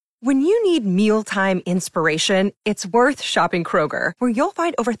When you need mealtime inspiration, it's worth shopping Kroger, where you'll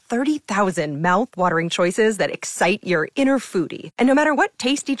find over 30,000 mouth-watering choices that excite your inner foodie. And no matter what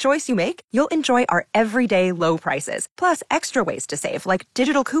tasty choice you make, you'll enjoy our everyday low prices, plus extra ways to save, like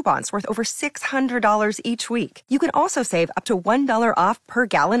digital coupons worth over $600 each week. You can also save up to $1 off per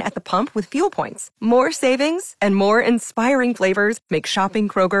gallon at the pump with fuel points. More savings and more inspiring flavors make shopping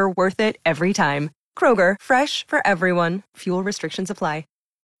Kroger worth it every time. Kroger, fresh for everyone. Fuel restrictions apply.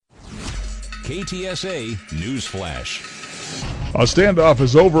 KTSA News Flash. A standoff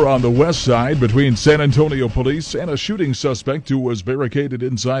is over on the west side between San Antonio police and a shooting suspect who was barricaded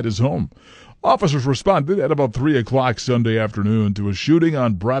inside his home. Officers responded at about 3 o'clock Sunday afternoon to a shooting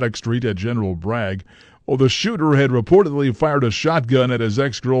on Braddock Street at General Bragg. Well, the shooter had reportedly fired a shotgun at his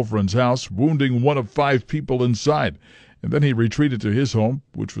ex-girlfriend's house, wounding one of 5 people inside. And then he retreated to his home,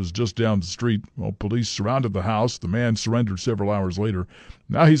 which was just down the street. Well, police surrounded the house. The man surrendered several hours later.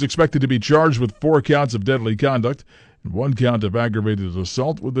 Now he's expected to be charged with 4 counts of deadly conduct and 1 count of aggravated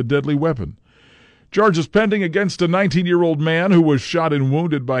assault with a deadly weapon. Charges pending against a 19-year-old man who was shot and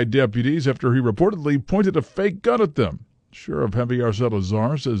wounded by deputies after he reportedly pointed a fake gun at them. Sheriff Javier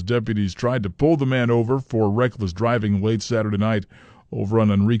Salazar says deputies tried to pull the man over for reckless driving late Saturday night over on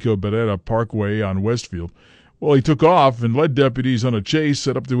Enrico Barrera Parkway on Westfield. Well, he took off and led deputies on a chase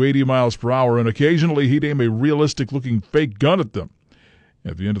at up to 80 miles per hour, and occasionally he'd aim a realistic-looking fake gun at them.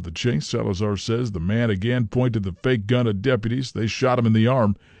 At the end of the chase, Salazar says the man again pointed the fake gun at deputies. They shot him in the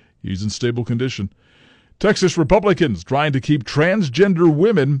arm. He's in stable condition. Texas Republicans trying to keep transgender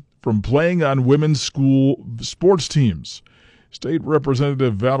women from playing on women's school sports teams. State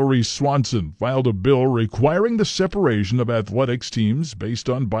Representative Valerie Swanson filed a bill requiring the separation of athletics teams based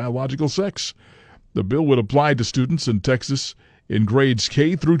on biological sex. The bill would apply to students in Texas in grades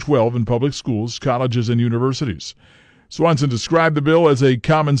K through 12 in public schools, colleges, and universities. Swanson described the bill as a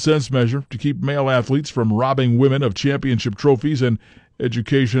common-sense measure to keep male athletes from robbing women of championship trophies and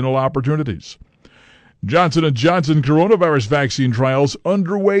educational opportunities. Johnson & Johnson coronavirus vaccine trials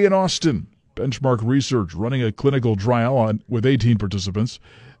underway in Austin. Benchmark Research running a clinical trial with 18 participants.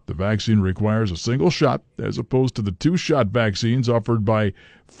 The vaccine requires a single shot as opposed to the 2-shot vaccines offered by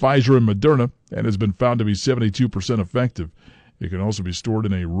Pfizer and Moderna and has been found to be 72% effective. It can also be stored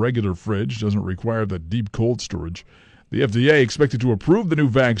in a regular fridge, doesn't require that deep cold storage. The FDA expected to approve the new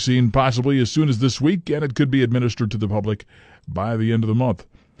vaccine possibly as soon as this week, and it could be administered to the public by the end of the month.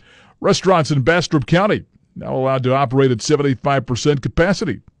 Restaurants in Bastrop County now allowed to operate at 75%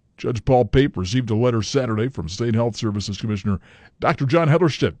 capacity. Judge Paul Pape received a letter Saturday from State Health Services Commissioner Dr. John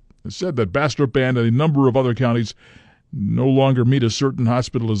Hellerstedt. It said that Bastrop and a number of other counties no longer meet a certain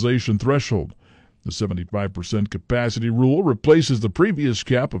hospitalization threshold. The 75% capacity rule replaces the previous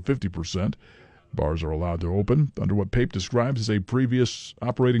cap of 50%. Bars are allowed to open under what Pape describes as a previous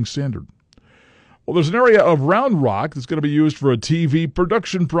operating standard. Well, there's an area of Round Rock that's going to be used for a TV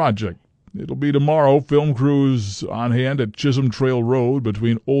production project. It'll be tomorrow. Film crews on hand at Chisholm Trail Road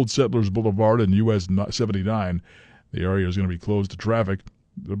between Old Settlers Boulevard and US 79. The area is going to be closed to traffic.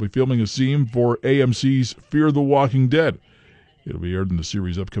 They'll be filming a scene for AMC's Fear the Walking Dead. It'll be aired in the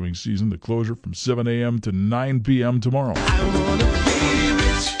series' upcoming season. The closure from 7 a.m. to 9 p.m. tomorrow.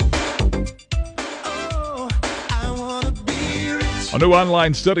 A new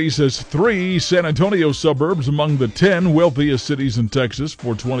online study says 3 San Antonio suburbs among the 10 wealthiest cities in Texas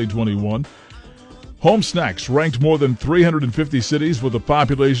for 2021. Home Snacks ranked more than 350 cities with a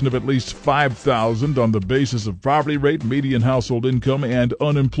population of at least 5,000 on the basis of poverty rate, median household income, and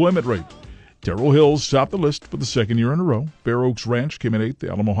unemployment rate. Terrell Hills topped the list for the second year in a row. Fair Oaks Ranch came in 8th.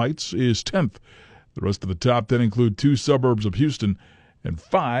 Alamo Heights is 10th. The rest of the top 10 include 2 suburbs of Houston and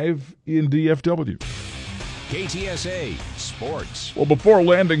 5 in DFW. KTSA Sports. Well, before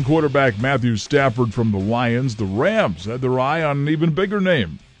landing quarterback Matthew Stafford from the Lions, the Rams had their eye on an even bigger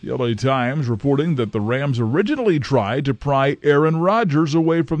name. The LA Times reporting that the Rams originally tried to pry Aaron Rodgers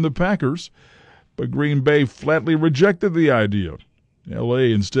away from the Packers, but Green Bay flatly rejected the idea. LA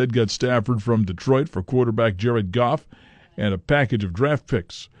instead got Stafford from Detroit for quarterback Jared Goff and a package of draft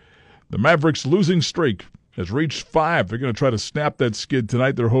picks. The Mavericks' losing streak has reached 5. They're going to try to snap that skid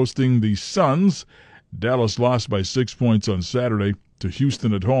tonight. They're hosting the Suns. Dallas lost by 6 points on Saturday to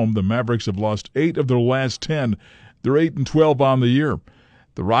Houston at home. The Mavericks have lost 8 of their last 10. They're 8-12 on the year.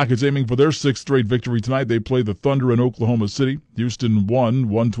 The Rockets aiming for their 6th straight victory tonight. They play the Thunder in Oklahoma City. Houston won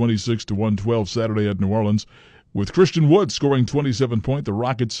 126-112 Saturday at New Orleans. With Christian Wood scoring 27 points, the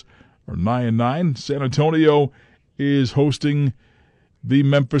Rockets are 9-9. San Antonio is hosting the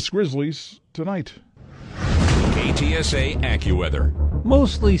Memphis Grizzlies tonight. KTSA AccuWeather.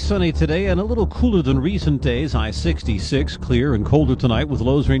 Mostly sunny today and a little cooler than recent days. High 66, clear and colder tonight with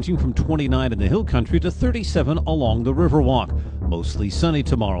lows ranging from 29 in the hill country to 37 along the Riverwalk. Mostly sunny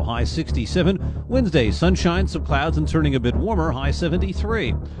tomorrow, high 67. Wednesday, sunshine, some clouds and turning a bit warmer, high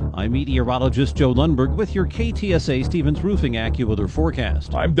 73. I'm meteorologist Joe Lundberg with your KTSA Stevens Roofing AccuWeather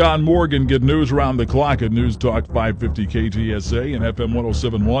forecast. I'm Don Morgan. Get news around the clock at News Talk 550 KTSA and FM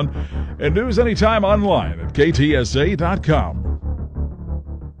 1071. And news anytime online at KTSA.com.